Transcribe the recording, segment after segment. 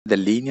the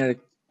linear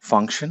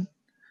function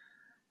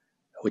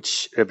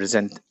which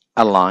represent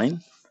a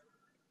line.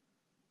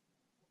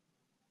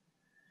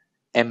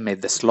 M is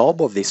the slope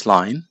of this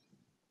line.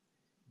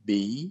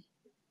 B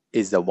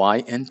is the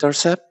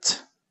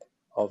y-intercept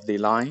of the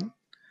line,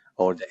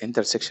 or the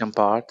intersection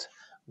part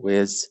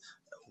with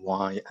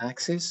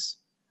y-axis,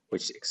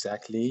 which is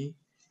exactly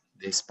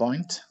this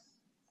point.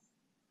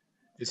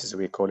 This is,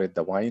 we call it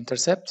the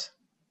y-intercept.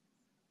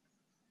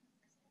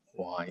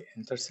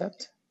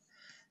 Y-intercept.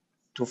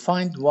 To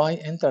find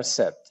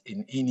y-intercept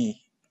in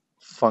any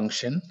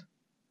function,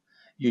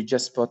 you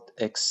just put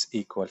x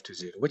equal to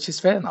 0, which is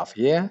fair enough.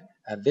 Here,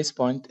 at this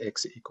point,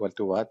 x equal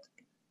to what?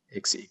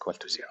 X equal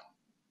to 0.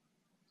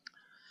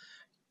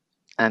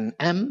 And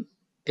m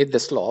is the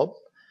slope.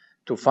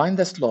 To find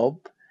the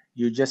slope,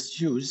 you just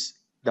use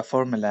the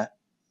formula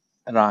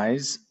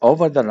rise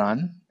over the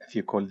run. If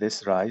you call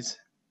this rise,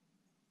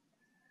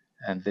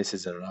 and this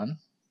is a run.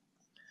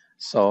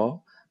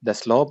 So the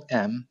slope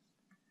m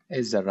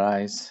is the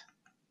rise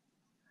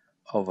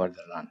over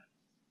the run.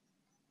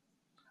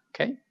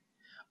 Okay?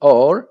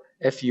 Or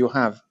if you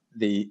have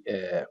the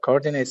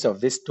coordinates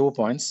of these 2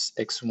 points,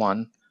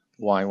 x1,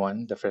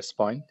 y1, the first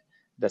point,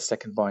 the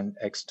second point,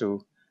 x2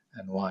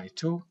 and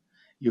y2,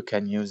 you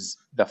can use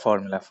the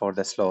formula for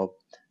the slope,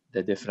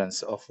 the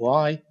difference of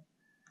y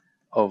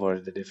over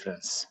the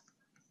difference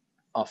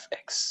of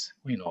x.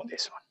 We know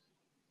this one.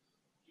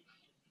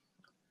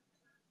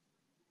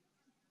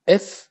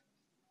 If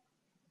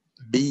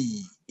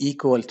b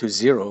equal to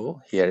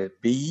 0, here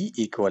b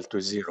equal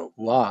to 0,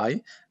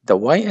 y, the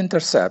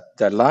y-intercept,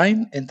 the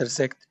line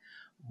intersect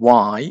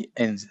y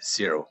and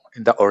 0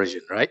 in the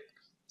origin, right?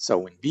 So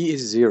when b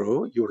is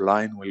 0, your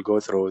line will go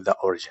through the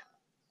origin.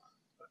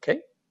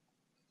 Okay?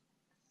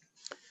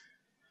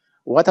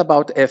 What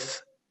about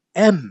if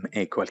m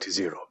equal to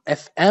 0?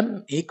 If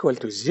m equal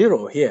to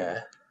 0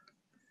 here,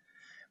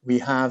 we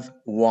have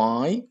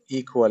y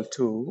equal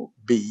to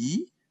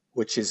b,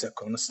 which is a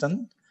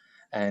constant,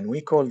 and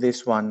we call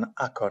this one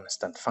a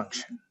constant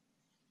function.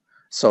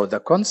 So the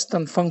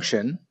constant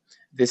function,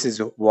 this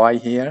is y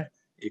here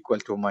equal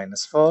to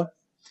 -4.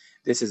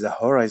 This is a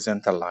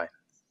horizontal line.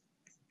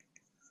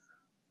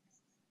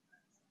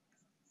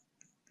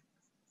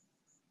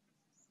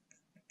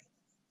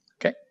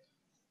 Okay.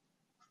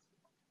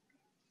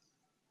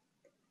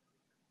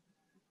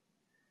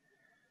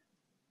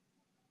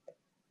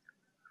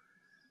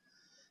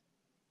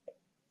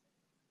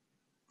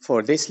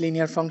 For this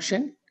linear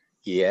function,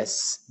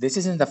 yes, this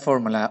is in the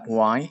formula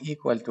y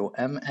equal to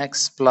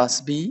mx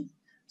plus b.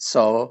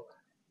 So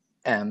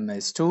m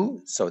is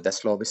 2, so the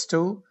slope is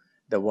 2.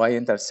 The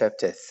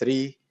y-intercept is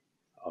 3.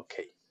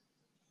 Okay.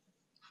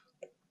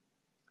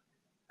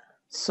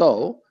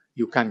 So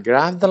you can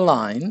graph the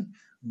line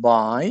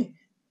by,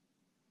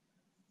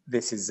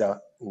 this is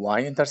a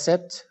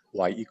y-intercept,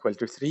 y equal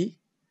to 3.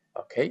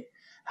 Okay.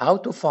 How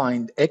to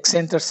find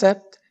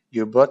x-intercept?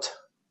 You put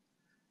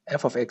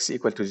f of x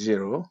equal to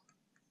 0.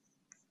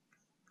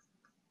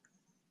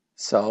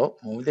 So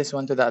move this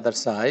one to the other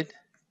side.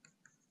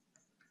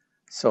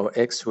 So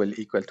x will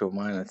equal to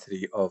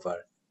 -3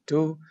 over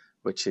 2,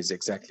 which is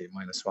exactly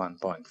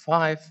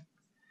 -1.5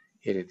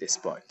 here at this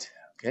point.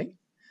 Okay.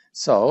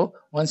 So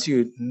once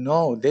you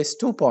know these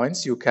 2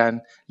 points, you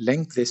can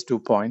link these 2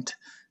 points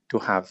to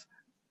have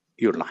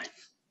your line.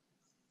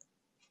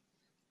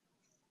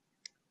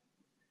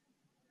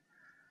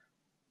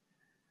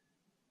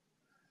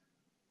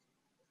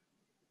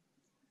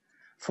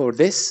 For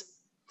this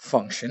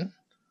function,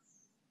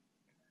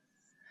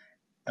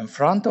 in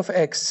front of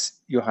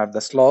x, you have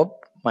the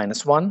slope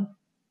 -1,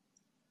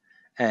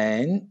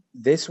 and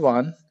this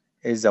one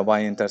is the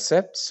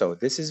y-intercept. So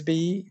this is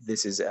b,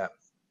 this is m.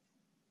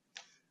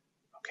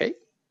 Okay.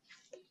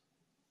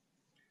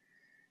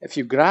 If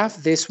you graph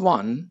this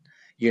one,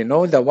 you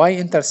know the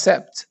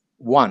y-intercept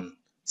 1.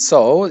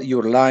 So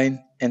your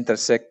line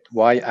intersect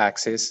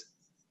y-axis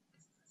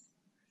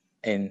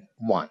in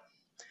 1.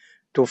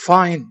 To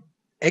find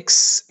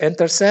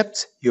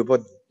x-intercept, you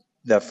put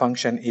the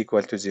function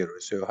equal to 0.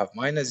 So you have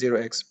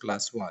 -0x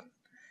plus 1.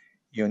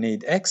 You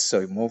need x, so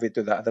you move it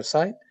to the other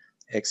side.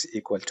 X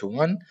equal to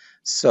 1.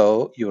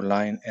 So your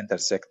line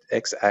intersect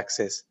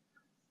x-axis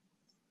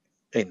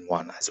in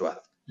 1 as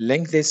well.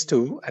 Link these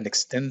two and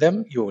extend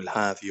them, you will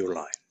have your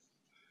line.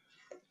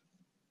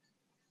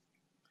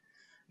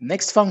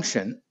 Next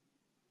function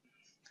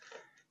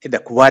is the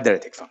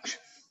quadratic function.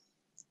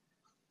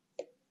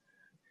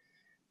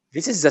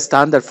 This is the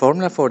standard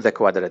formula for the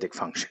quadratic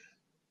function.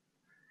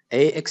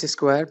 ax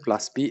squared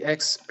plus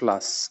bx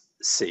plus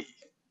c.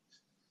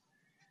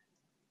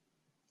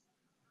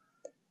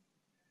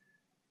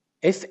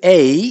 If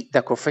a,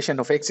 the coefficient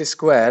of x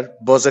squared,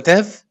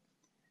 positive,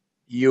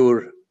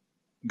 your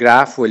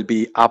graph will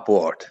be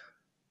upward.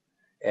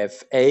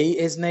 If a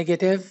is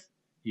negative,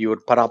 your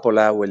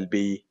parabola will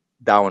be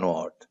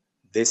downward.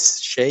 This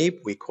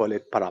shape, we call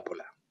it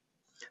parabola.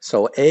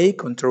 So a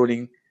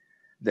controlling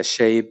the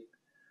shape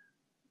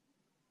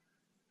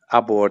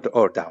upward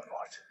or downward.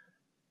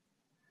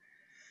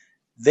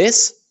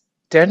 This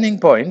turning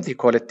point, we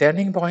call it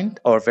turning point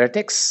or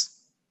vertex,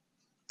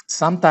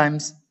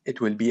 Sometimes it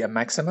will be a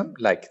maximum,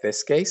 like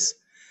this case,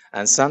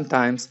 and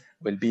sometimes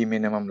will be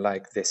minimum,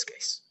 like this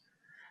case.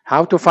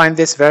 How to find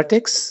this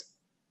vertex?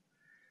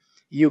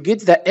 You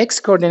get the x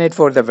coordinate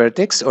for the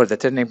vertex or the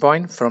turning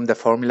point from the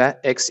formula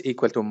x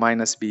equal to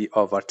minus b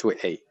over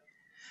 2a.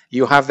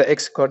 You have the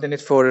x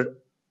coordinate for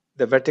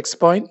the vertex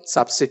point,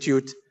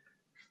 substitute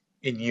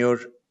in your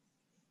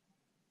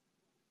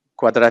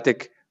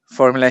quadratic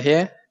formula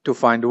here to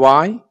find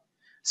y,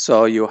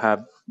 so you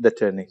have the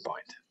turning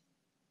point.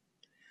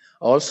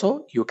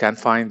 Also, you can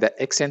find the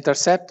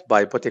x-intercept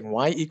by putting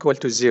y equal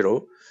to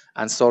 0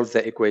 and solve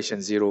the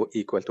equation 0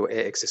 equal to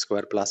ax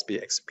squared plus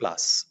bx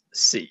plus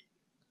c.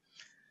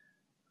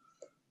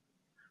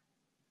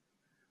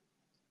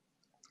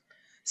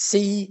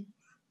 C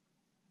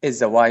is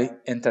the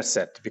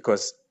y-intercept,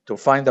 because to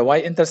find the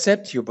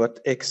y-intercept, you put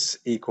x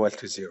equal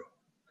to 0.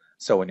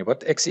 So when you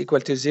put x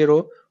equal to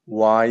 0,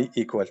 y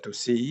equal to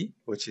c,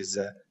 which is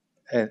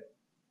the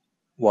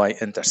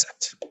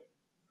y-intercept.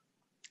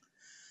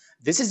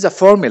 This is the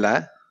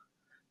formula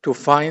to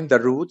find the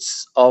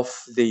roots of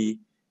the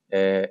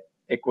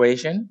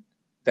equation,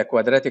 the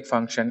quadratic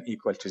function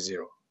equal to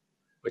 0,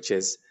 which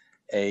is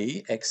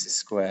ax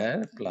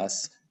squared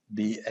plus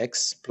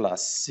bx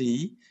plus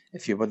c.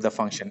 If you put the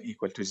function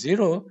equal to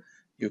 0,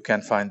 you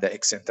can find the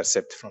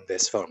x-intercept from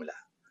this formula,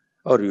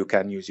 or you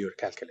can use your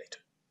calculator.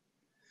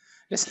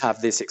 Let's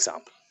have this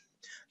example.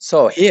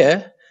 So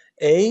here,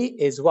 a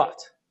is what?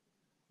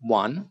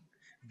 1,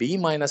 b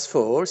minus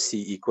 4,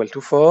 c equal to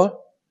 4.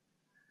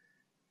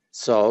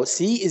 So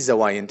c is the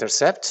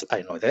y-intercept,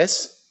 I know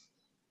this.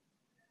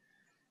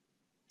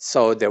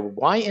 So the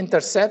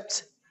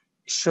y-intercept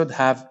should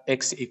have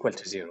x equal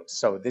to 0.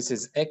 So this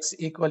is x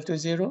equal to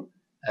 0,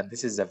 and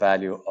this is the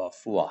value of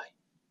y.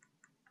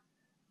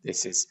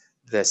 This is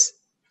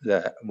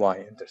the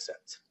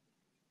y-intercept.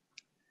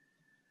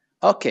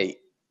 Okay,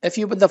 if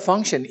you put the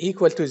function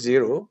equal to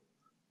 0,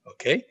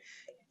 okay,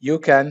 you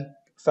can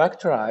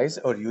factorize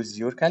or use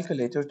your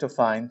calculator to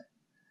find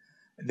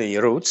the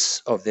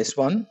roots of this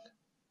one.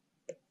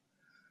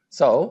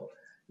 So,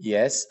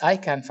 yes, I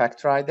can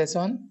factorize this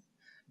one.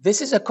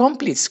 This is a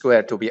complete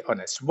square, to be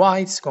honest. Y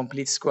is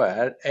complete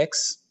square,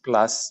 x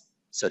plus,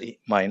 sorry,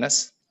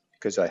 minus,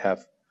 because I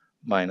have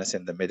minus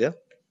in the middle.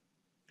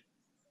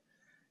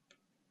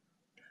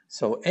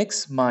 So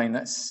x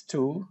minus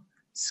 2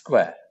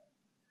 square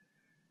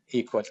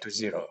equal to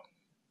 0.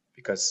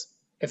 Because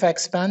if I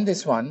expand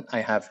this one, I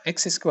have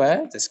x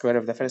squared, the square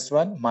of the first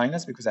one,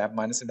 minus, because I have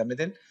minus in the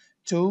middle,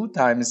 2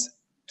 times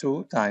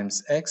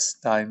x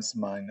times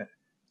minus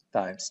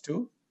times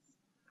 2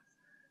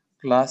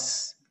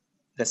 plus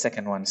the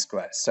second one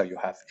square. So you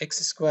have x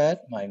squared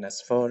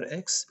minus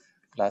 4x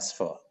plus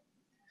 4.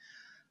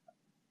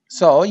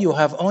 So you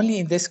have only,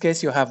 in this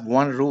case, you have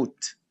one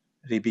root,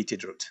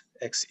 repeated root,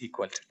 x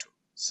equal to 2.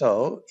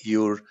 So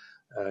your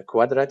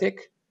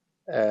quadratic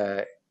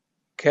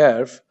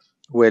curve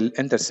will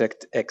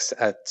intersect x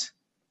at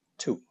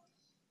 2.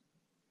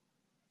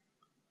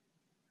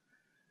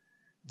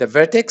 The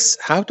vertex,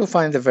 how to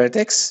find the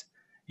vertex?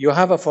 You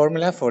have a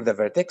formula for the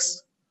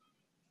vertex.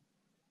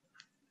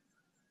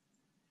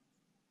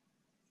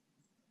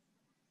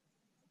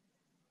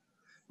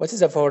 What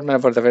is the formula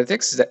for the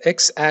vertex? The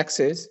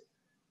x-axis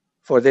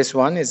for this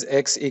one is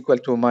x equal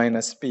to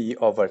minus b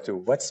over 2.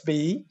 What's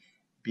b?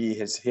 b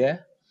is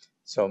here.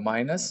 So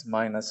minus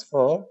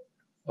 4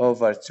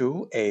 over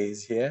 2, a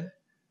is here.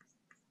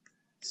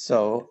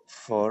 So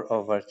 4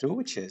 over 2,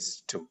 which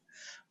is 2.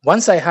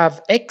 Once I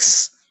have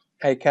x,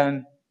 I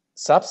can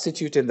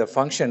substitute in the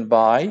function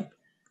by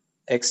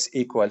x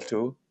equal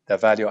to the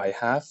value I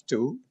have,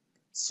 2.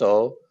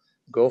 So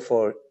go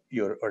for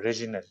your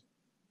original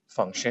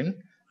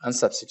function and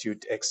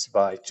substitute x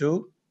by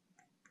 2.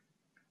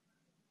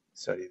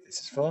 Sorry,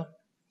 this is 4.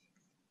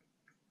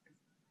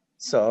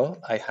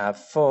 So I have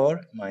 4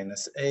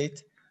 minus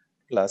 8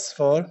 plus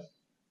 4.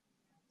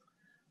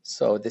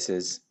 So this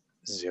is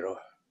 0.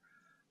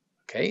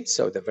 Okay,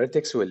 so the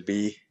vertex will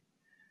be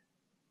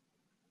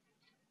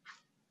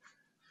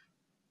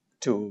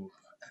 2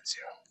 and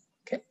 0.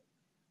 Okay.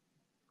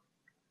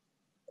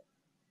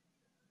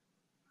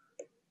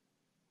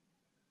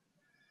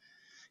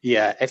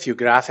 Yeah, if you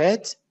graph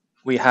it,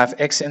 we have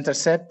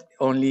x-intercept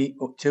only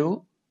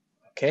 2.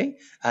 Okay,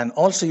 and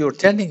also your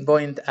turning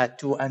point at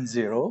 2 and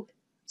 0.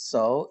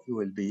 So you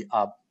will be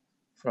up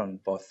from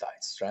both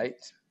sides, right?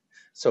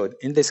 So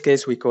in this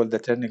case, we call the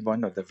turning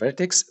point of the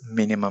vertex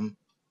minimum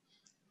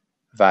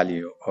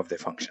value of the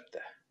function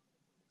there.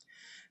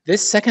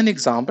 This second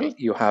example,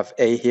 you have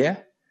a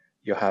here,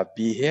 you have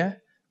b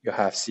here, you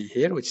have c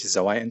here, which is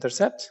the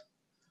y-intercept.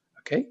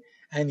 Okay,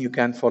 and you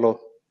can follow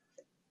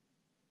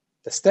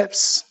the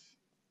steps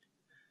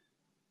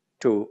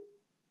to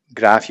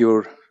graph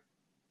your,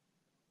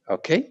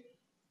 okay.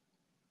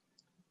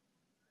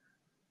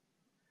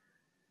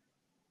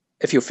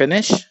 If you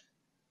finish,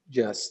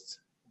 just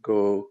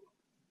go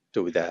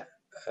to the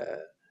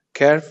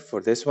curve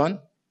for this one,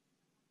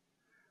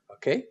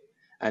 okay,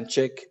 and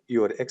check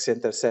your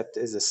x-intercept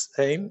is the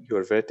same,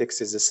 your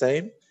vertex is the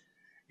same,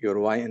 your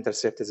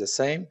y-intercept is the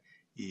same.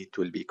 it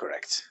will be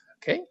correct.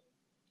 Okay.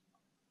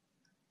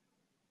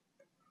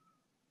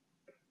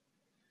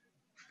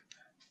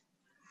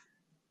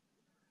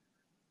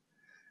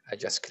 I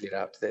just clear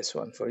out this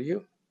one for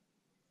you.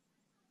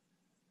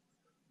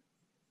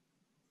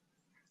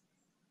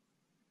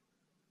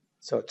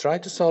 So try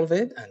to solve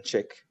it and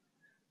check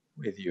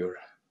with your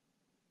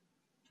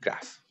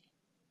graph.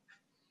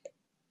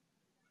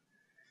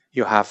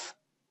 You have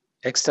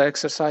extra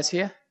exercise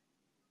here.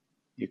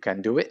 You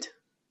can do it.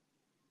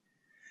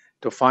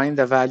 To find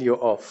the value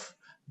of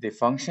the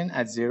function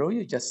at 0,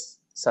 you just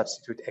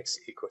substitute x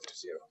equal to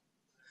 0.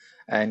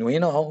 And we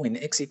know when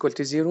x equal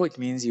to 0, it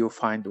means you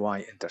find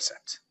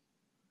y-intercept.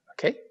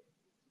 Okay?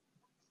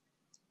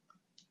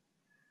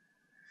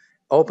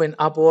 Open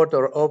upward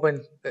or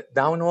open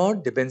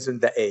downward depends on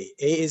the a.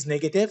 A is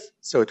negative,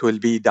 so it will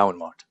be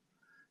downward.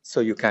 So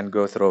you can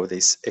go through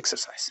this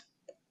exercise.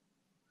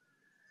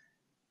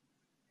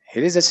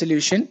 Here is a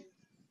solution.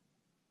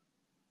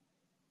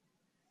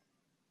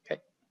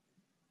 Okay.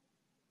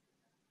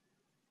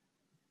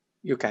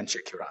 You can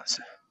check your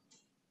answer.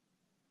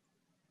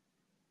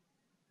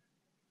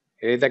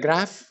 Here is the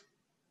graph.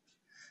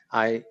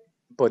 I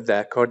put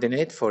the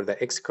coordinate for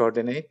the x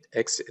coordinate,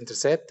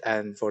 x-intercept,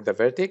 and for the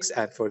vertex,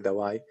 and for the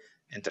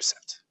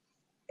y-intercept.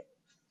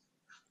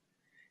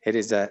 Here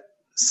is the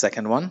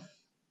second one.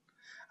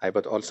 I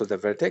put also the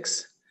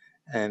vertex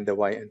and the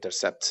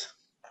y-intercept.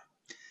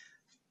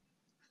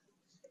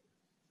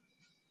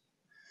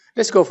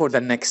 Let's go for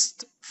the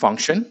next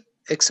function,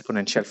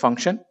 exponential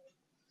function.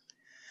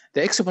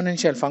 The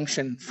exponential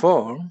function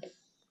form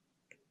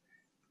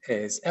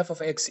is f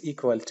of x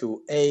equal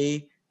to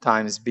a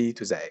times b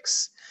to the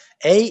x.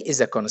 A is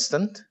a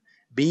constant,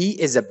 b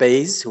is a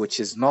base, which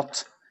is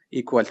not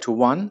equal to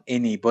 1,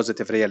 any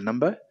positive real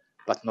number,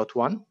 but not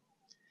 1.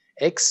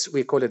 X,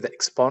 we call it the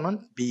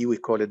exponent, b, we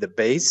call it the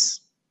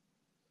base.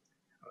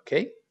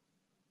 Okay?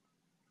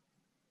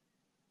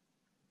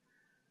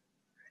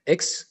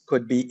 X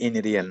could be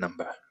any real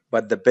number,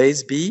 but the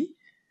base b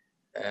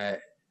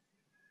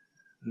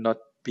not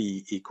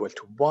be equal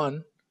to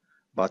 1,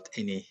 but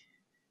any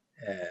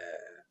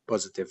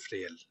positive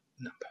real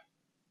number.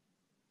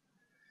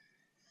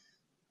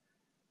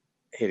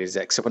 Here is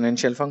the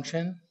exponential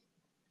function.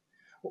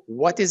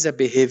 What is the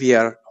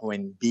behavior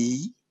when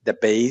b, the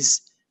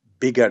base,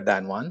 bigger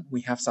than 1?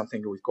 We have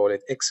something we call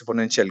it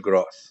exponential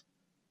growth.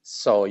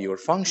 So your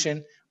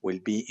function will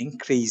be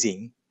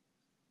increasing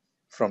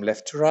from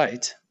left to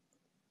right.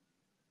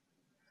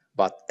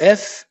 But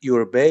if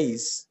your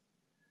base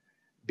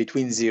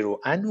between 0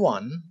 and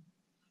 1,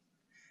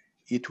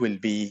 it will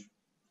be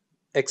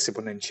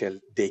exponential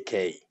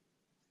decay.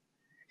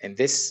 And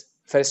this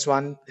first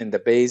one in the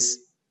base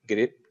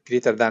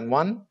greater than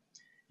 1,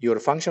 your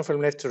function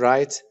from left to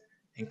right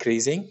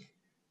increasing.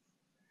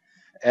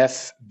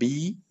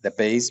 FB, the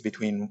base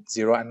between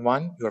 0 and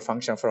 1, your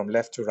function from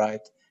left to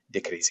right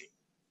decreasing.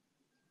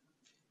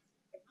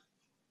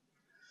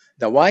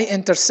 The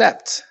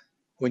y-intercept,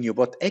 when you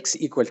put x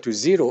equal to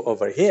 0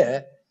 over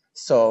here,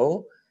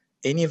 so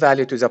any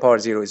value to the power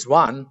 0 is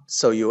 1,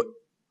 so you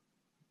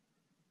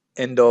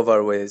end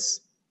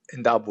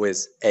up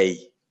with a.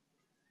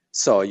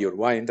 So your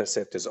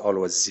y-intercept is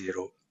always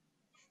 0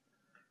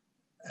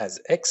 as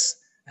x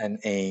and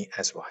a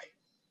as y.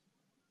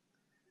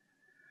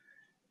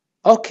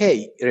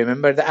 Okay,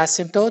 remember the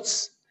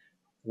asymptotes?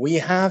 We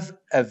have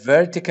a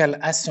vertical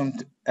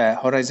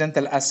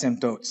horizontal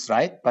asymptotes,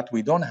 right? But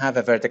we don't have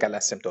a vertical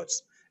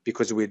asymptotes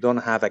because we don't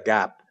have a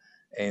gap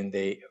in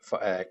the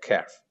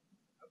curve,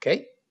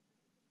 okay?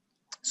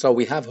 So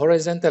we have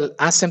horizontal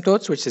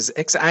asymptotes, which is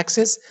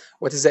x-axis.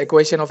 What is the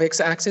equation of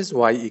x-axis?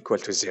 Y equal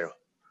to 0.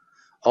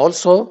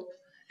 Also,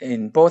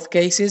 in both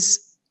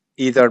cases,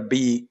 either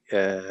b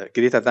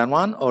greater than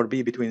 1 or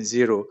b between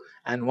 0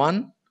 and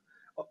 1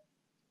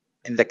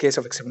 in the case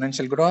of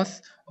exponential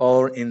growth,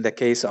 or in the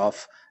case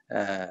of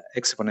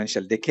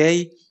exponential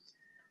decay,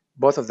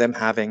 both of them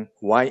having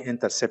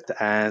y-intercept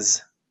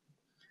as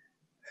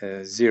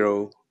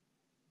 0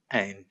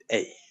 and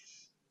a.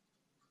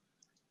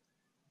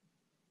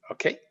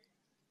 Okay?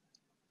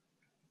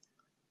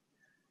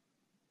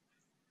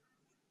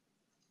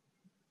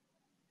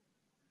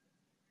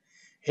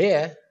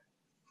 Here,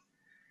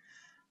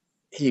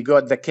 he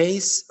got the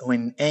case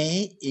when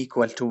a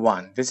equal to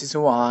 1. This is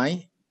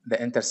why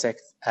the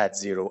intersect at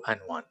 0 and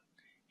 1.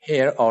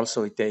 Here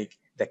also we take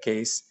the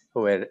case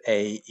where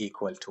a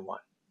equal to 1.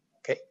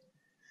 Okay.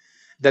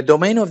 The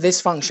domain of this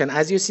function,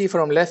 as you see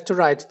from left to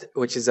right,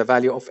 which is the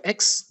value of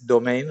x,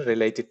 domain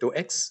related to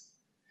x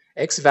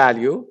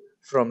value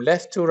from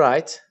left to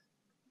right,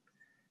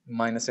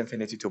 minus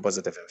infinity to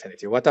positive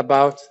infinity. What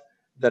about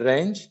the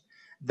range?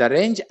 The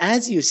range,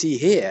 as you see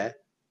here,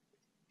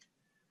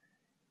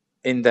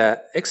 in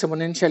the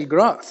exponential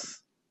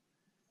growth,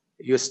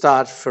 you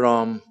start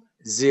from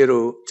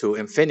 0 to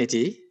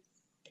infinity,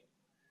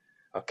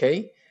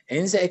 okay?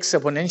 In the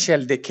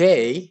exponential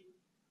decay,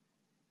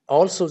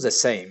 also the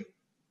same,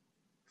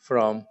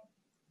 from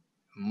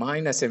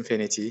minus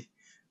infinity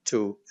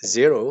to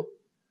 0,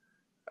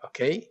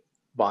 okay?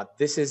 But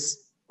this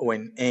is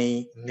when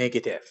a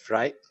negative,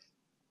 right?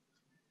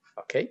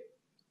 Okay,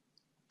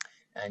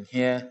 and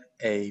here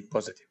a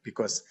positive,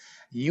 because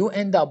you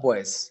end up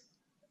with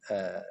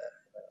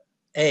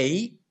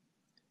a,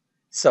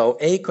 so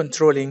a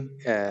controlling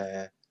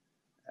the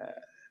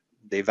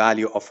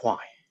value of y.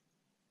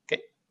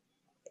 Okay,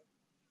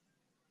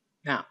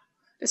 now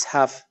let's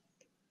have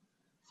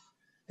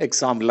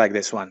example like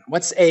this one.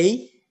 What's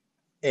a?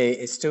 A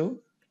is 2,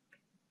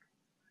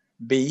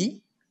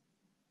 b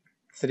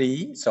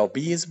 3, so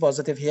b is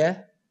positive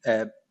here,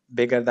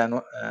 bigger than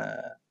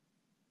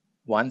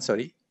 1,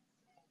 sorry.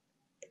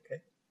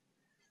 Okay,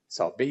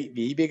 so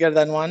b bigger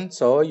than 1,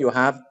 so you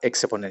have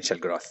exponential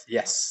growth,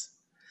 yes.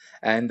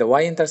 And the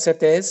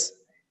y-intercept is,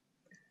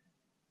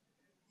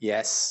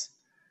 yes,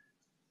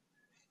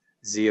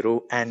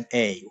 0 and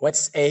a.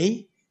 What's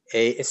a?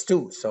 A is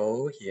 2,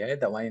 so here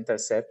the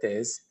y-intercept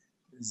is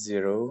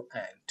 0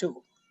 and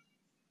 2.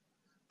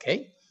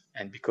 Okay,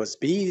 and because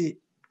b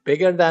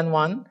bigger than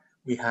 1,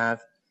 we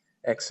have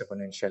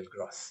exponential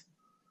growth.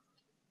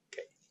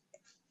 Okay,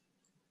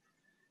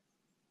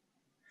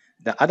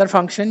 the other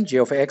function g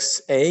of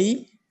x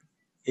a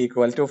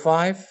equal to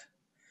 5,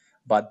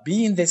 but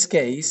b in this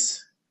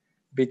case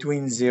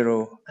between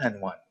 0 and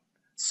 1.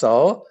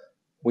 So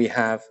we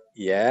have,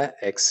 yeah,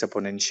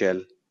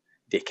 exponential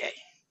decay.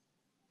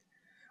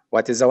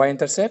 What is the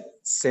y-intercept?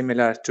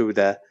 Similar to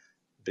the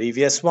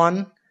previous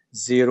one,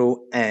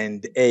 0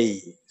 and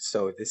a.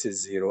 So this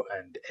is 0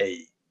 and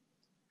a.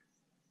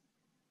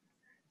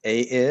 A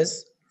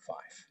is 5.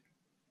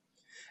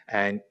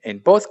 And in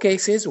both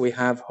cases, we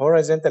have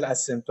horizontal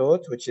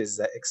asymptote, which is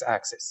the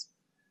x-axis,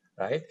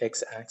 right?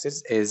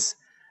 X-axis is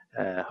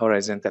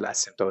horizontal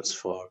asymptotes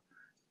for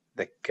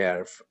the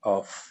curve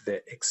of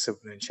the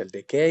exponential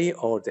decay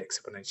or the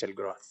exponential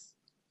growth.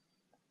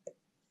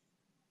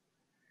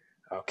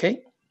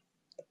 Okay.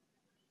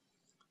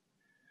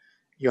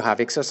 You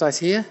have exercise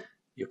here.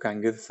 You can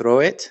go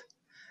through it.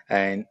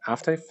 And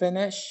after you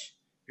finish,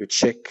 you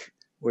check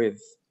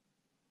with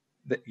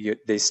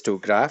these two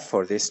graphs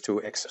for these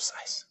two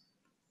exercises.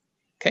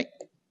 Okay.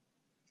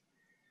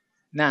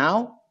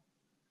 Now,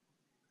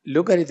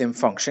 logarithm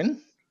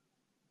function.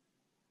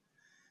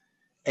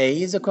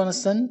 A is a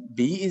constant.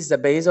 B is the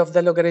base of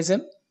the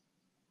logarithm.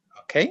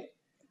 Okay.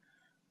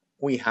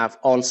 We have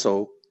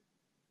also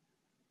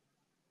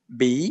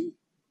B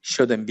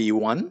shouldn't be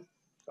 1.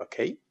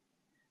 Okay.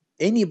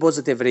 Any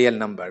positive real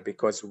number,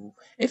 because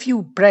if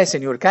you press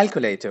in your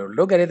calculator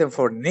logarithm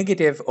for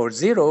negative or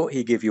 0,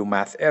 he give you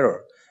math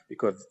error,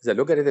 because the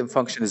logarithm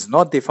function is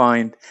not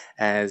defined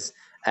as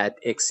at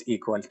x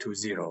equal to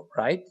 0,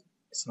 right?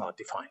 It's not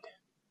defined.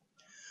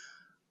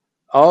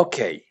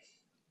 Okay.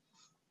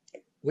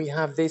 We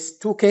have these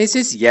two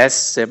cases, yes,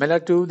 similar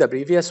to the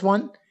previous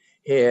one.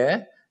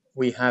 Here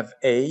we have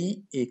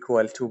a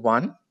equal to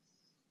 1.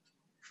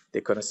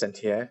 The constant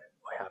here,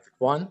 we have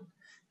 1.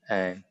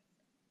 And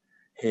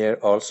here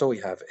also we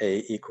have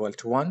a equal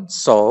to 1.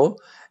 So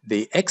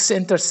the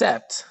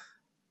x-intercept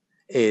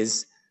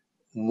is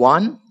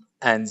 1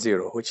 and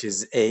 0, which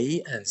is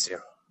a and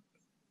 0.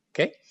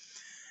 Okay.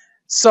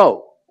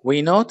 So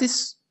we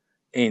notice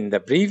in the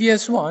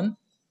previous one,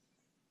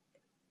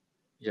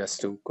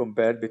 just to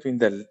compare between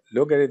the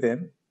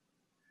logarithm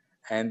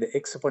and the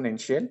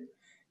exponential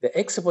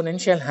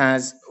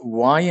has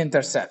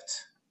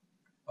y-intercept.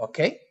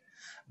 Okay.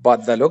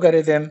 But the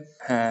logarithm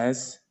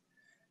has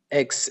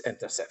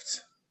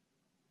x-intercept.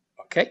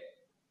 Okay,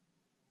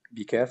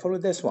 be careful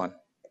with this one.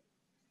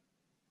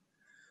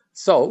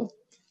 So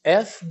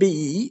if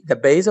b, the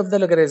base of the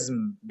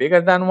logarithm,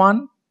 bigger than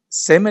 1,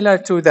 similar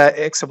to the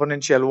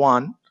exponential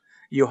one,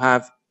 you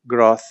have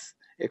growth,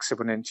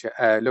 exponential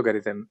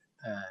logarithm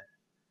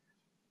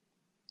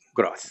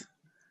growth.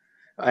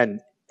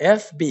 And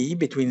if b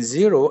between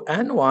 0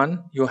 and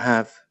 1, you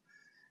have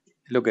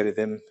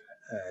logarithm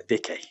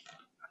decay.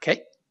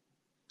 Okay.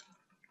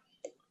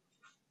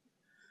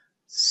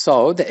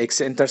 So the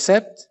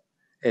x-intercept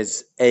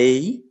is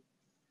a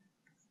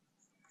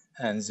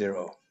and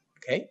 0.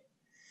 Okay.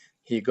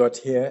 He got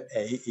here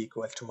a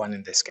equal to 1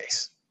 in this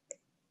case.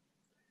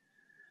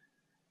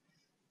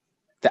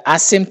 The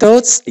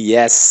asymptotes,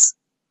 yes.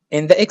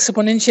 In the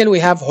exponential, we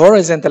have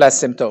horizontal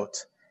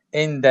asymptote.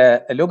 In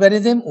the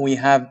logarithm, we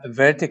have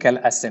vertical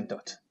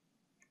asymptote.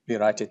 We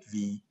write it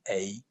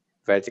VA,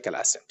 vertical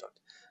asymptote.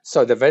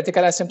 So the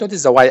vertical asymptote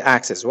is the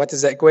y-axis. What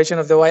is the equation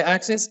of the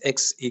y-axis?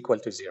 X equal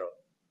to 0.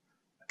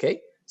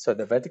 Okay, so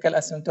the vertical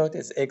asymptote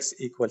is x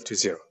equal to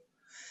 0.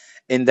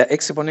 In the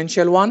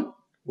exponential one,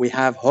 we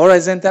have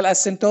horizontal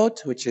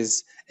asymptote, which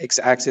is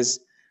x-axis.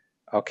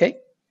 Okay.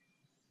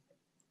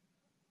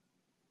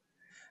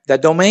 The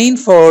domain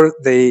for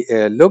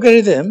the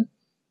logarithm,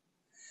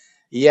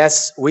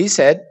 yes, we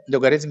said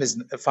logarithm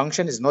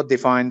function is not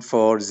defined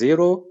for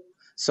 0,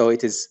 so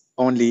it is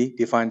only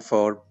defined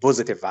for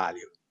positive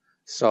value.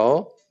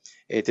 So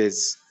it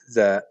is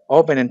the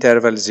open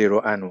interval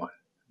 0 and 1.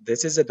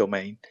 This is the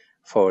domain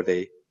for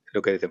the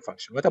logarithm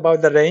function. What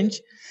about the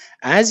range?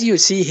 As you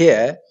see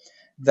here,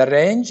 the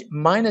range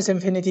minus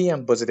infinity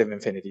and positive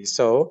infinity.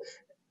 So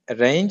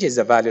range is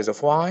the values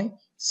of y,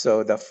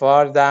 So the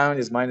far down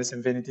is minus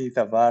infinity,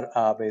 the far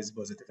up is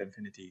positive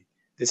infinity.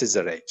 This is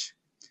the range.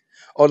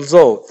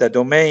 Although the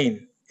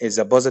domain is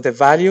a positive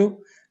value,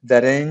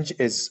 the range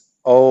is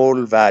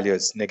all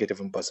values, negative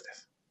and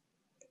positive.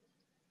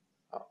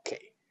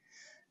 Okay.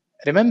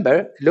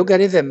 Remember,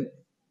 logarithm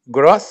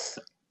growth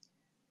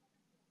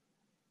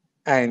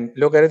and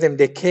logarithm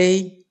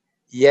decay,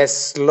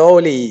 yes,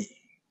 slowly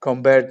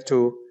compared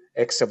to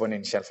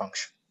exponential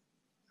function.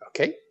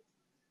 Okay.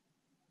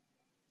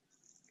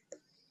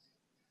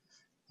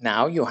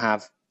 Now you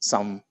have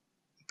some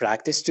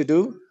practice to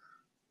do.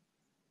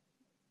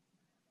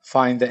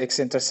 Find the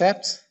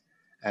x-intercept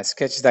and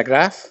sketch the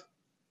graph.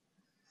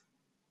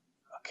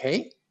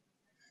 Okay.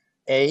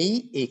 A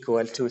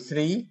equal to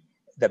 3.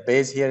 The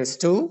base here is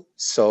 2.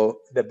 So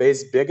the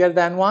base bigger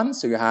than 1.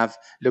 So you have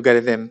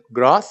logarithm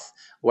growth.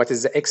 What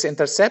is the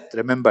x-intercept?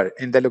 Remember,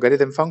 in the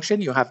logarithm function,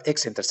 you have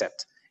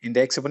x-intercept. In the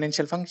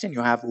exponential function,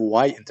 you have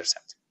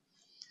y-intercept.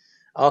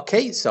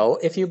 Okay, so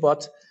if you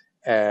put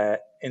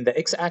in the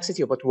x-axis,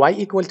 you put y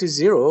equal to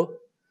 0.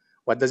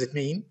 What does it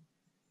mean?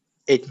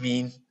 It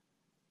means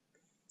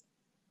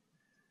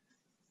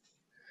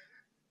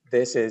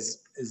this is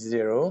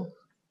 0.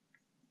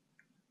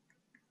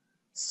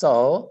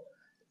 So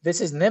this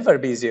is never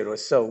b0.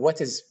 So what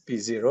is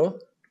b0?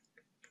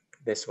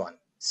 This one.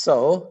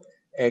 So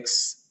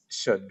x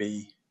should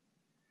be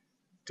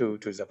 2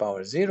 to the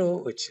power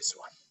 0, which is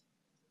 1.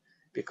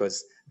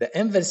 Because the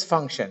inverse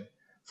function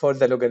for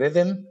the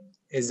logarithm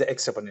is the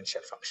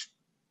exponential function.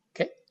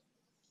 Okay.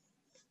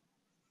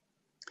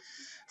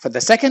 For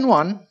the second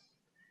one,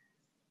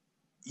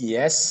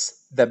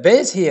 yes, the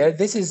base here,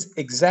 this is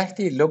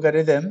exactly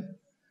logarithm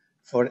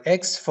for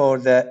x for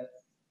the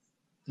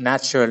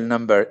natural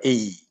number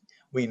e.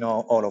 We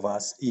know, all of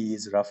us, e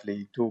is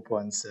roughly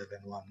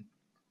 2.71.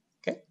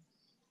 Okay.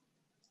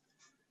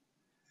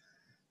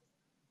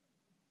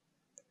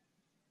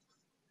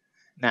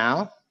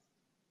 Now,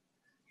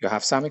 you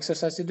have some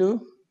exercise to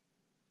do.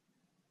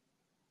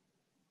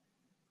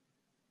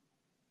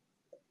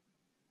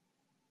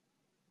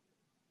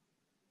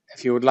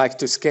 If you would like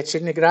to sketch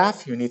any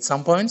graph, you need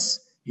some points.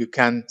 You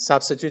can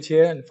substitute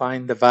here and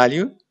find the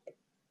value.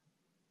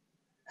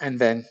 And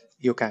then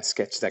you can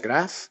sketch the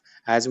graph.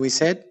 As we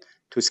said,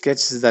 to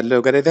sketch the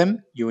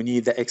logarithm, you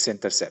need the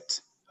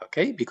x-intercept,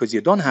 okay? Because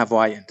you don't have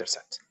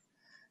y-intercept.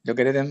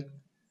 Logarithm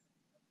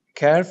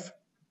curve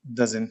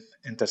doesn't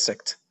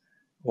intersect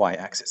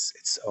y-axis.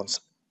 It's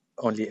also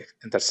only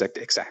intersect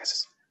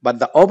x-axis. But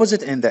the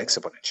opposite in the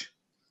exponential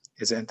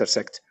is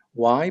intersect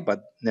y,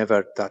 but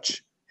never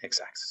touch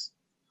x-axis.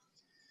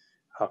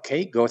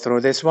 Okay, go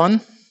through this one.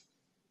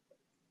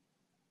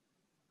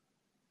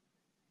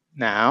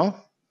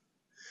 Now,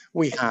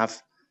 we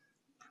have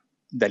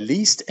the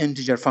least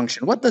integer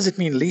function. What does it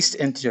mean, least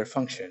integer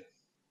function?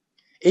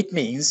 It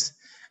means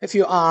if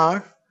you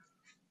have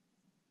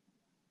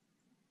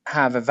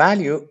a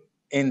value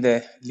in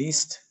the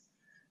least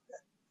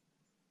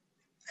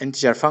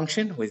integer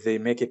function, which they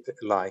make it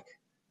like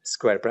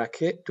square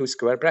bracket, 2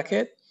 square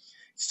bracket,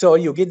 so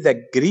you get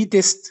the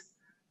greatest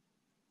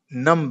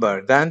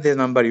number than the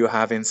number you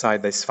have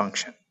inside this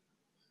function.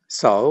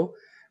 So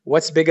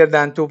what's bigger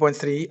than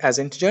 2.3 as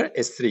integer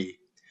is 3.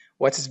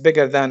 What is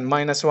bigger than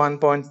minus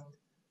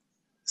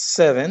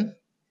 1.7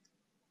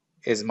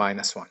 is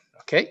minus 1,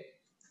 okay?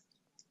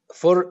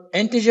 For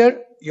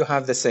integer, you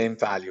have the same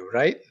value,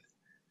 right?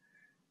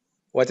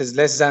 What is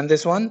less than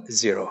this one?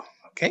 0,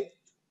 okay?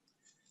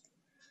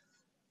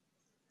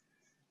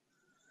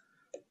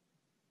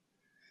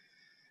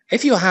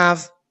 If you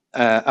have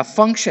a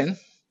function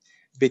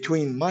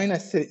between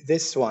minus 3,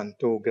 this one,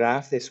 to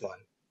graph this one,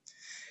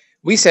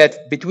 we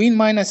said between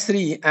minus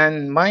 3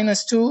 and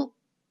minus 2,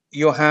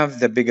 you have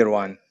the bigger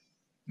one,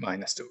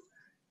 minus 2.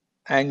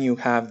 And you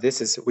have, this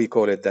is, we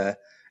call it the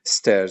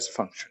stairs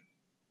function.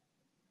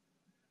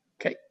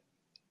 Okay.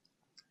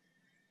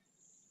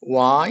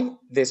 Why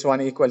this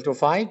one equal to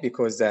 5?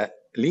 Because the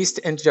least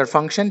integer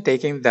function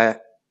taking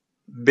the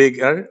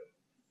bigger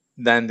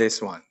than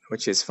this one,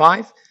 which is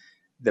 5.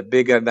 The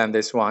bigger than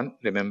this one,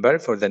 remember,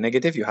 for the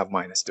negative, you have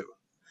minus 2.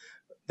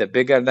 The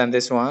bigger than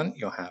this one,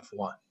 you have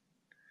 1.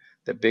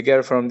 The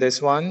bigger from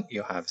this one,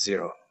 you have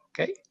 0.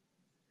 Okay.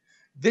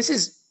 This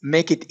is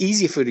make it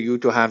easy for you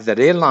to have the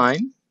real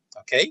line.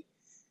 Okay.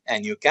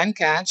 And you can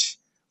catch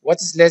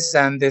what is less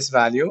than this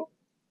value.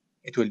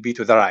 It will be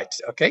to the right.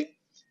 Okay.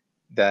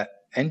 The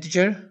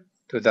integer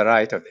to the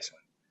right of this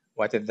one.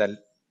 What is the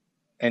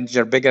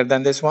integer bigger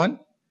than this one?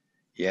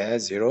 Yeah,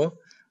 0.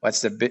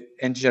 What's the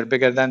integer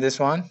bigger than this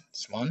one?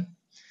 It's 1.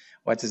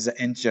 What is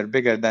the integer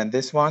bigger than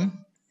this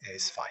one?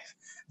 Is 5.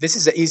 This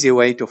is the easy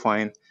way to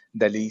find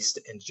the least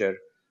integer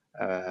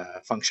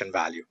function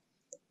value.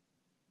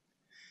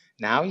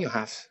 Now you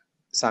have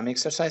some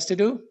exercise to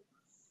do.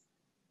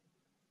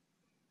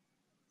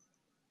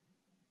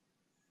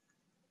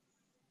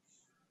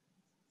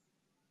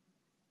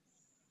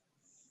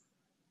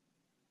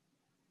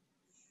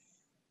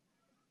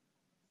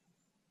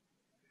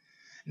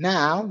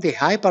 Now the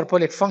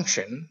hyperbolic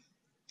function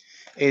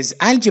is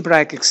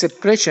algebraic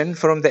expression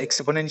from the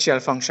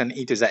exponential function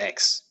e to the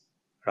x.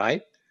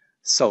 right?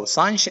 So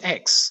sin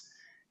x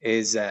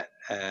is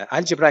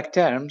algebraic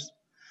terms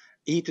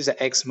e to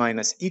the x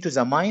minus e to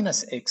the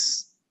minus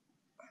x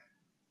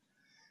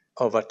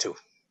over 2.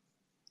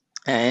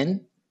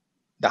 And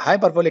the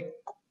hyperbolic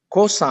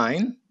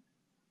cosine,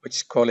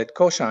 which call it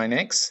cosine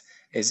x,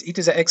 is e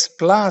to the x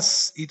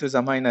plus e to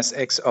the minus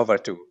x over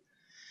 2.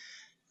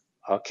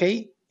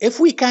 Okay, if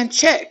we can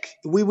check,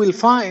 we will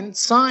find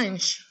sin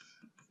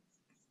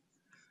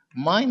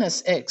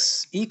minus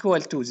x equal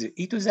to the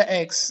e to the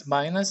x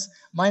minus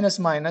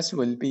minus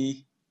will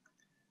be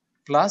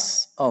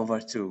plus over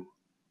 2.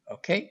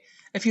 Okay,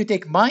 if you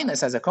take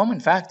minus as a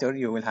common factor,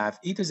 you will have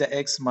e to the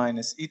x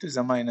minus e to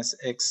the minus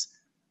x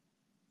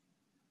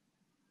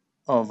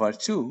over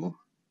 2.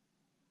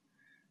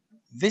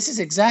 This is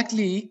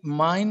exactly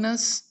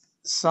minus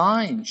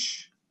sin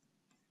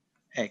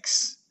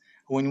x.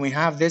 When we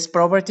have this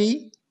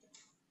property,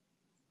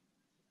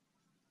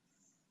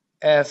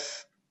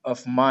 f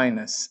of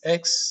minus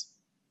x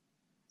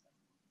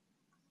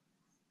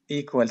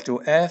equal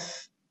to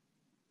f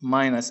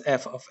minus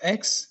f of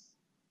x,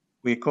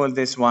 we call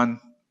this one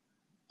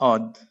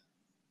odd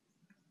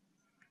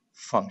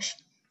function.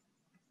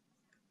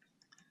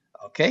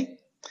 Okay,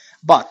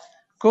 but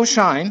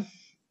cosine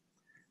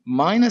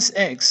minus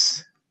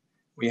x,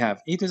 we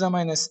have e to the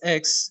minus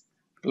x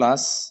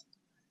plus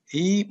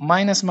e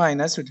minus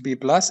minus would be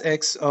plus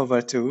x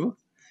over 2.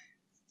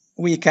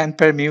 We can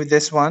permute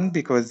this one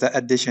because the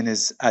addition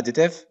is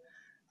additive.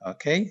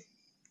 Okay,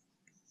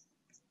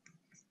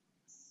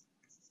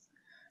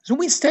 so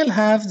we still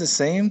have the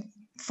same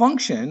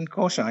function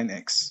cosine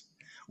x.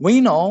 We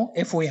know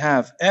if we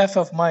have f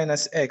of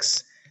minus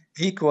x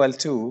equal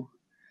to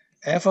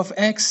f of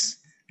x,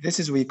 this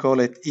is, we call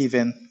it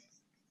even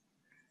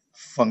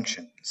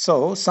function.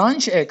 So sin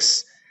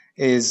x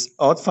is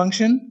odd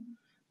function,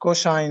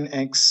 cosine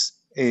x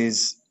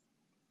is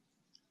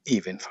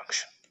even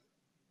function.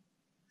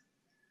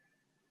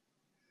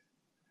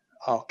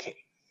 Okay,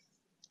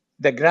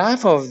 the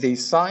graph of the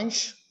sin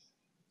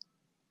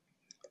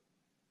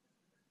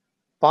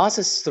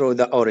passes through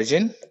the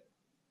origin.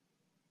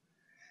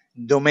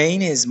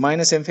 Domain is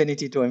minus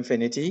infinity to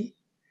infinity.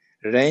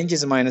 Range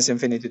is minus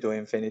infinity to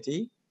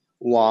infinity.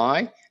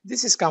 Why?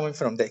 This is coming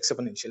from the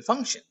exponential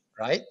function,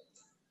 right?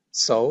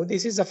 So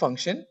this is a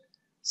function.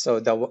 So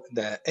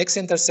the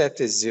x-intercept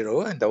is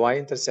 0 and the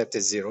y-intercept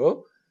is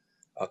 0.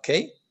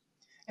 Okay,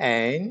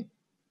 and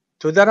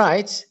to the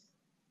right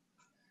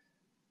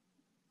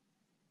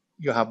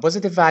you have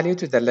positive value,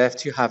 to the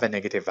left you have a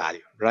negative value,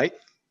 right?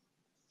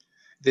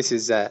 This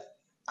is a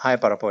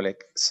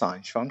hyperbolic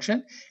sin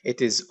function.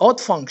 It is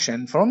odd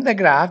function from the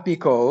graph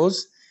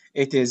because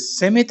it is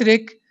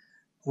symmetric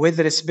with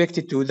respect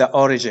to the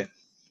origin.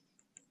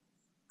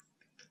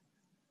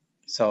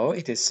 So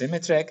it is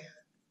symmetric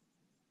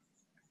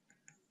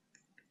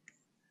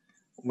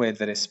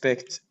with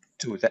respect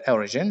to the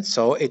origin,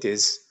 so it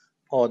is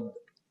odd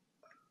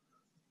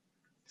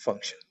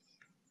function.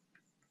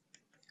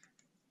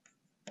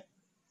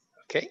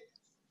 Okay,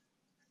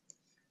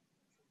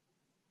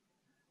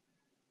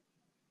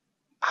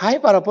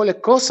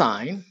 hyperbolic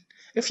cosine,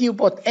 if you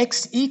put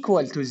x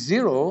equal to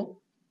 0,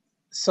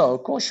 so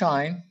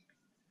cosine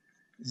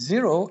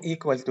 0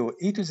 equal to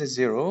e to the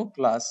 0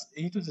 plus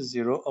e to the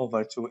 0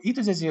 over 2. E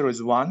to the 0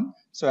 is 1,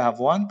 so I have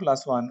 1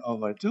 plus 1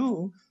 over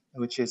 2,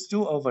 which is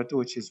 2 over 2,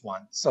 which is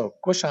 1. So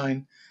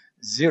cosine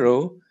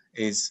 0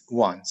 is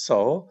 1.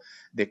 So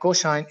the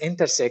cosine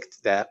intersects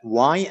the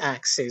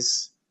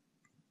y-axis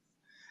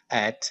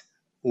at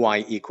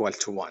y equal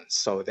to 1.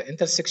 So the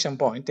intersection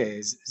point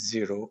is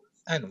 0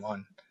 and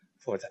 1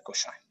 for the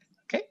cosine.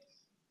 Okay.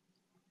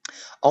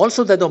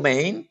 Also the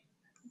domain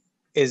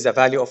is the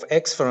value of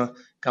x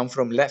come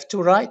from left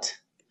to right.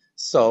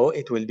 So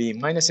it will be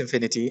minus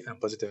infinity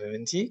and positive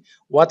infinity.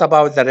 What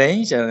about the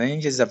range? The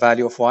range is the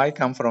value of y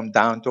come from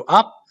down to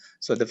up.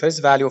 So the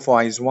first value of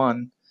y is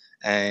 1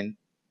 and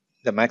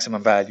the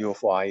maximum value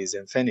of y is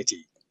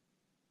infinity.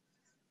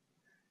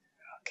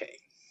 Okay.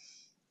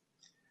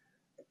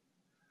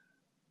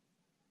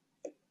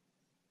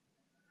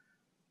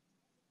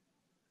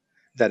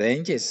 The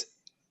range is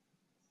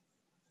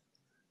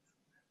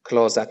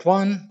closed at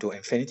 1 to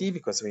infinity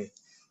because we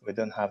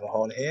don't have a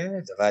hole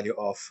here. The value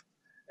of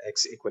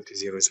x equal to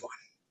 0 is 1.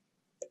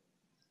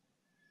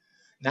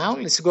 Now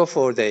let's go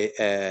for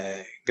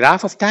the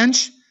graph of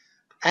tangent.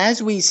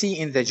 As we see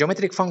in the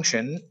geometric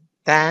function,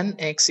 tan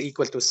x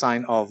equal to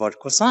sine over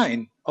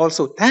cosine.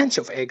 Also, tangent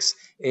of x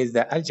is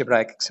the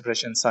algebraic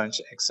expression sin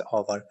x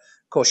over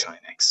cosine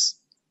x.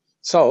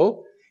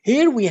 So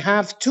here we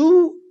have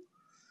two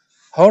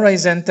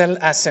horizontal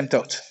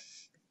asymptotes,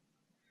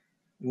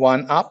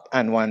 one up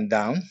and one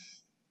down.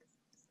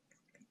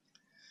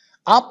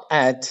 Up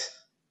at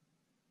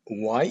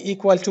y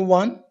equal to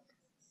 1,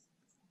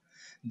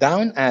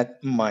 down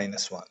at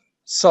minus 1.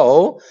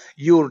 So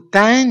your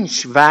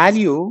tangent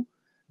value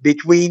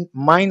between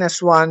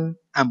minus 1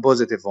 and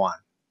positive 1.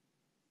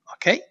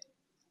 Okay?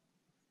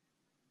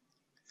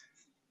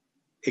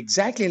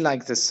 Exactly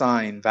like the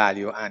sine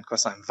value and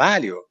cosine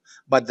value,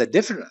 but the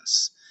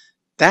difference,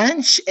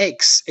 Tan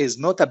x is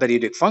not a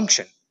periodic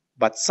function,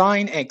 but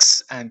sine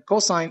x and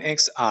cosine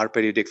x are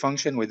periodic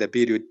function with a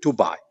period 2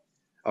 pi.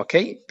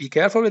 Okay, be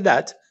careful with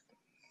that.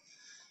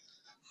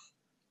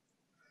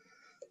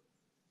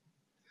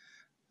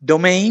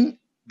 Domain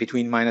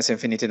between minus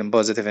infinity and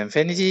positive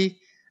infinity,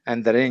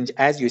 and the range,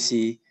 as you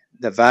see,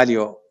 the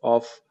value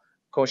of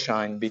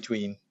cosine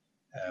between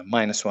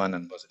 -1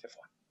 and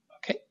 +1.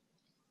 Okay.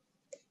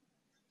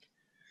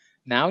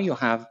 Now you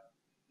have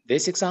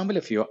this example.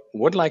 If you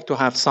would like to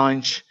have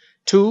sine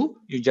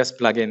 2, you just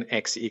plug in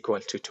x equal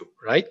to 2,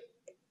 right?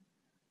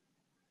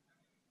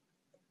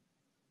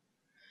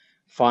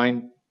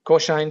 Find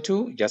cosine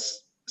 2,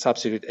 just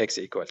substitute x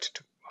equal to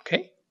 2.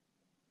 Okay.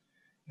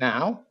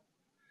 Now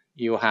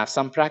you have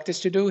some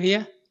practice to do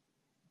here.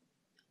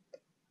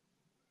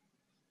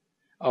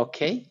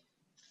 Okay.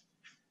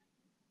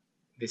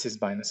 This is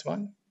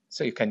 -1.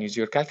 So you can use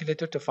your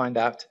calculator to find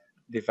out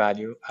the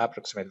value,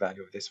 approximate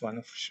value of this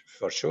one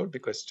for sure,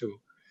 because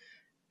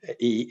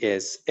 2e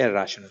is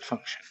irrational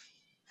function,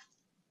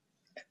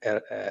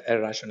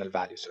 irrational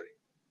value, sorry.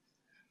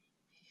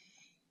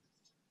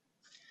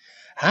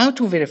 How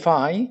to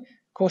verify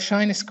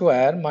cosine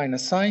square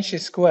minus sine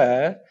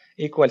square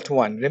equal to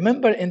 1?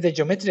 Remember, in the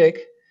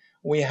geometric,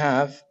 we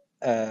have,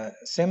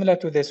 similar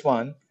to this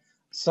one,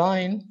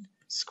 sine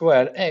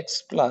square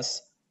x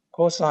plus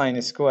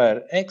cosine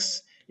square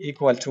x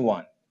equal to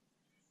 1.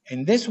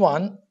 In this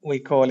one, we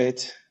call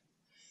it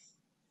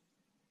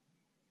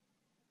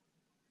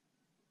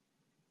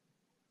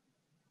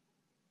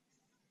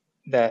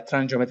the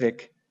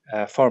trigonometric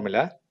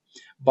formula.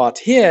 But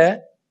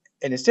here,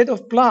 instead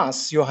of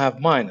plus, you have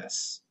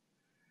minus.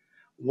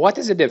 What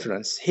is the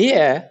difference?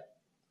 Here,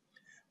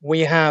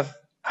 we have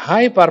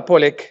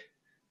hyperbolic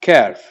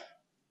curve,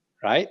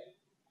 right?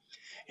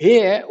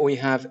 Here, we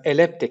have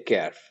elliptic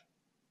curve.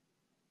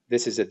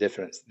 This is the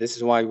difference. This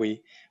is why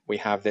we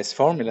have this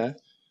formula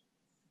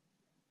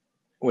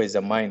with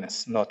a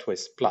minus, not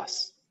with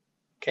plus.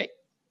 Okay?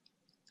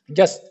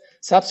 Just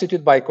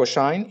substitute by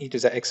cosine e to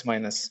the x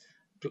minus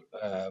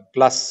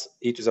plus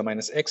e to the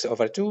minus x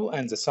over 2,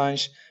 and the sine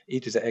e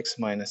to the x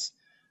minus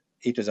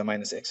e to the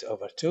minus x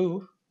over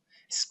 2,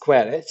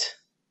 square it.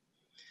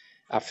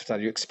 After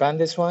you expand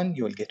this one,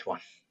 you will get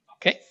 1.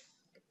 Okay?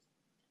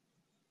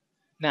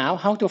 Now,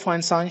 how to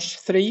find sine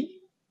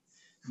 3?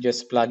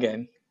 Just plug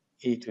in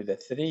e to the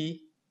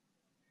 3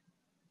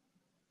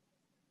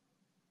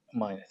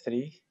 minus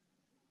 3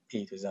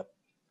 e to the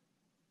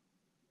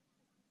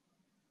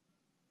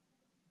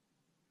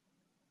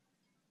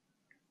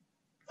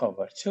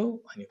over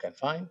 2, and you can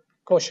find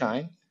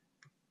cosine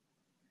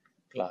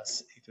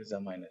plus e to the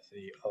minus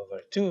 3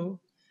 over 2.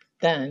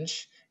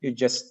 Tanh, you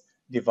just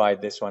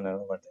divide this one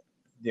over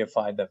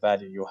divide the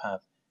value you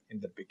have in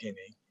the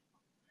beginning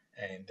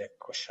and the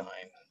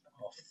cosine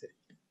of 3.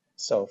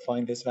 So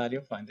find this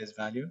value, and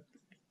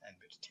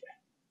put it here.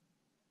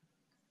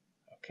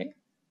 Okay.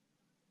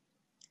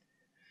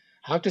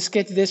 How to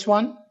sketch this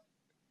one?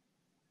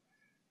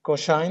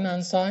 Cosine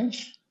and sine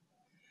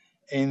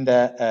in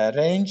the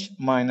range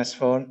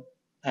 -4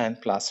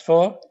 and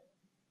 +4.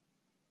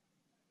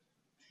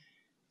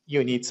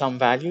 You need some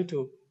value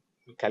to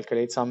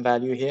calculate some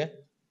value here.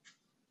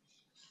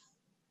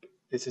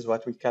 This is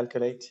what we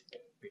calculate.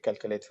 We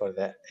calculate for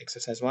the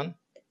exercise 1.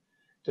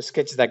 To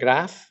sketch the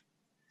graph,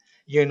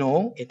 you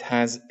know it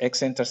has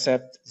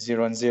x-intercept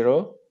 0 and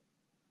 0.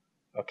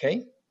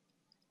 Okay.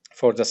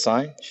 For the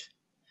sine.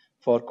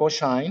 For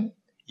cosine,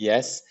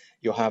 yes,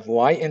 you have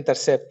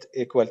y-intercept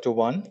equal to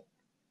 1.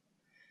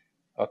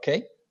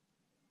 Okay.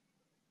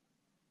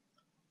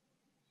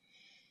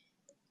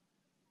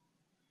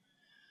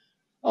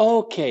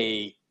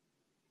 Okay,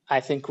 I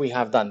think we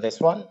have done this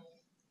one.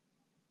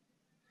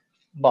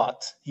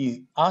 But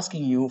he's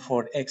asking you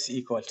for x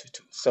equal to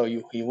 2. So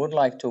he would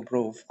like to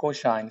prove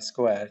cosine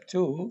square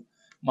 2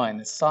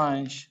 minus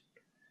sine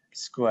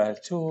square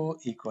 2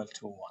 equal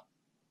to 1.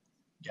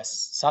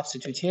 Just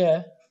substitute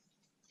here.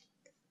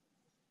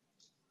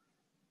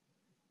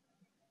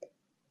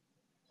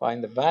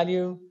 Find the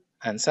value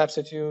and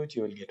substitute,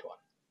 you will get 1.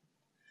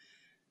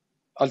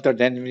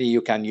 Alternatively,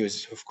 you can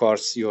use, of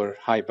course, your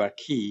hyper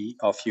key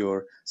of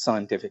your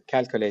scientific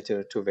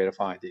calculator to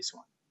verify this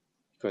one,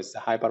 because the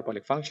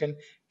hyperbolic function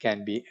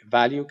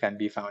value can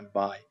be found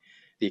by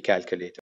the calculator.